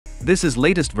This is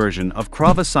latest version of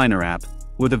KravaSigner app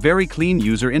with a very clean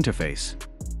user interface.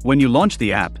 When you launch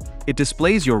the app, it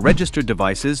displays your registered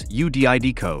device's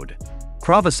UDID code.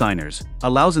 KravaSigners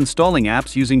allows installing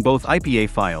apps using both IPA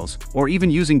files or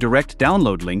even using direct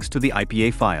download links to the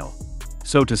IPA file.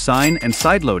 So to sign and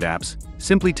sideload apps,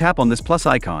 simply tap on this plus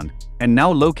icon and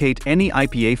now locate any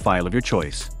IPA file of your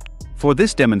choice. For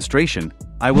this demonstration,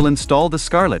 I will install the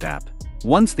Scarlet app.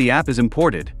 Once the app is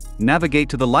imported, navigate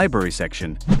to the library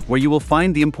section where you will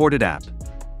find the imported app.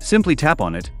 Simply tap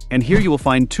on it, and here you will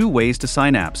find two ways to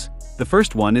sign apps. The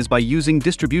first one is by using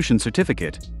Distribution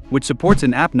Certificate, which supports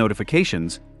in-app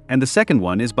notifications, and the second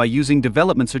one is by using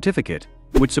Development Certificate,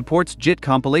 which supports JIT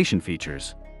compilation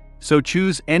features. So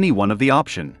choose any one of the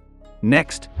option.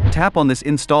 Next, tap on this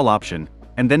Install option,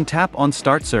 and then tap on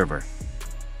Start Server.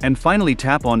 And finally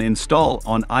tap on Install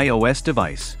on iOS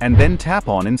device, and then tap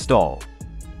on Install.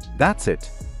 That's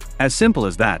it. As simple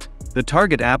as that, the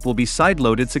target app will be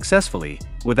sideloaded successfully,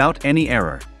 without any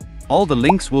error. All the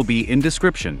links will be in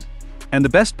description. And the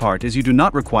best part is you do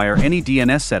not require any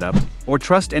DNS setup, or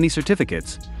trust any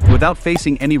certificates, without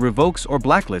facing any revokes or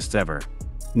blacklists ever.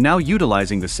 Now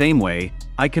utilizing the same way,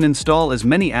 I can install as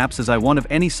many apps as I want of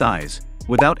any size,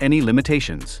 without any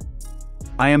limitations.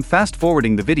 I am fast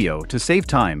forwarding the video to save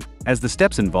time, as the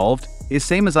steps involved is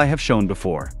same as I have shown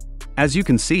before. As you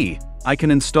can see, I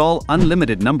can install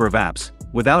unlimited number of apps,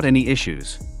 without any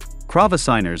issues.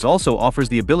 KravaSigners also offers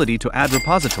the ability to add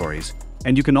repositories,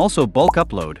 and you can also bulk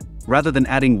upload, rather than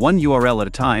adding one URL at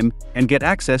a time, and get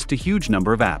access to huge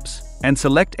number of apps. And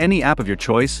select any app of your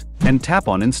choice, and tap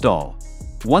on Install.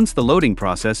 Once the loading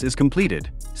process is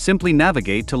completed, simply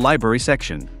navigate to Library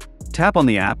section. Tap on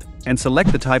the app, and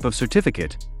select the type of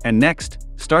certificate, and next,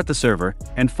 start the server,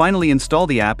 and finally install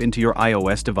the app into your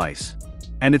iOS device.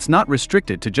 And it's not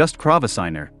restricted to just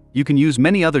KravaSigner. You can use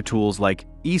many other tools like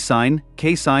Esign,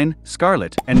 KSign,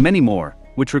 Scarlet, and many more,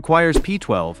 which requires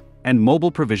P12 and mobile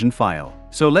provision file.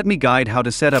 So let me guide how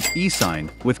to set up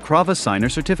Esign with KravaSigner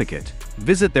certificate.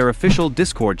 Visit their official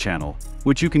Discord channel,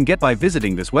 which you can get by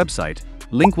visiting this website.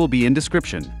 Link will be in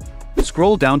description.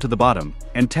 Scroll down to the bottom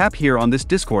and tap here on this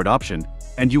Discord option,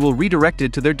 and you will redirect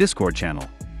to their Discord channel.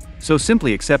 So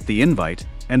simply accept the invite,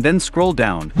 and then scroll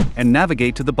down and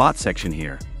navigate to the bot section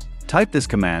here. Type this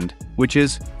command, which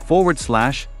is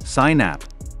 /sign app.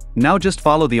 Now just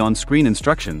follow the on-screen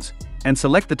instructions and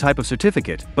select the type of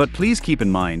certificate, but please keep in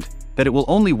mind that it will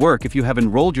only work if you have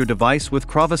enrolled your device with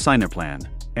KravaSigner plan.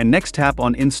 And next tap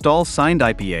on Install Signed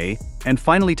IPA, and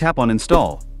finally tap on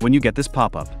Install when you get this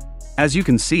pop-up. As you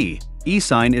can see,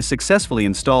 Esign is successfully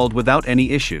installed without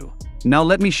any issue. Now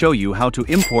let me show you how to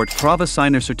import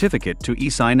KravaSigner certificate to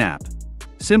Esign app.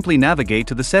 Simply navigate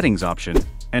to the Settings option,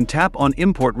 and tap on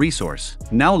Import Resource.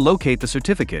 Now locate the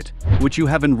certificate, which you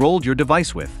have enrolled your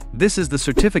device with. This is the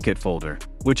certificate folder,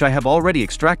 which I have already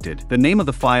extracted. The name of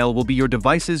the file will be your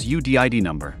device's UDID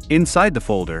number. Inside the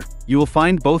folder, you will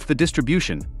find both the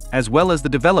distribution, as well as the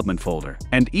development folder,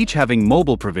 and each having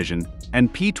mobile provision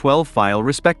and P12 file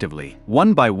respectively.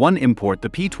 One by one import the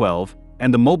P12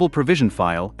 and the mobile provision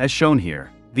file as shown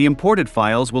here. The imported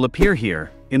files will appear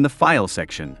here, in the File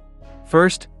section.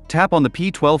 First, tap on the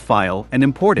P12 file and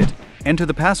import it. Enter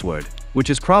the password, which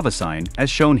is KravaSign, as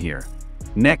shown here.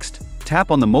 Next,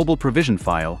 tap on the mobile provision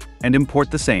file and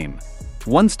import the same.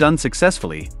 Once done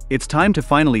successfully, it's time to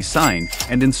finally sign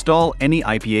and install any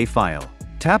IPA file.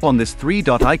 Tap on this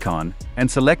three-dot icon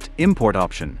and select Import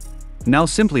option. Now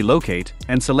simply locate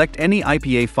and select any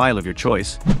IPA file of your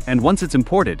choice, and once it's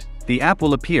imported, the app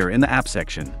will appear in the App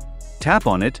section. Tap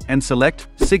on it and select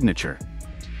Signature.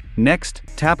 Next,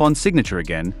 tap on Signature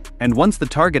again, and once the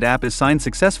target app is signed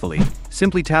successfully,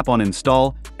 simply tap on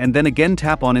Install, and then again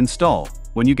tap on Install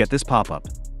when you get this pop-up.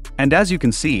 And as you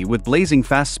can see with blazing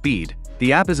fast speed,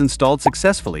 the app is installed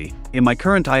successfully in my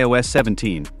current iOS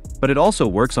 17, but it also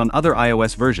works on other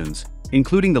iOS versions,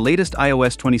 including the latest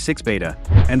iOS 26 beta,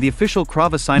 and the official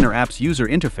KravaSigner app's user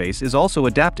interface is also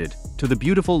adapted to the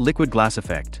beautiful liquid glass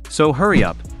effect. So hurry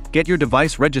up, get your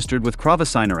device registered with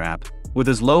KravaSigner app, with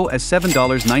as low as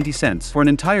 $7.90 for an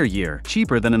entire year,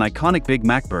 cheaper than an iconic Big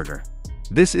Mac burger.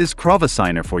 This is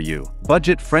KravaSigner for you,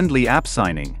 budget-friendly app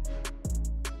signing.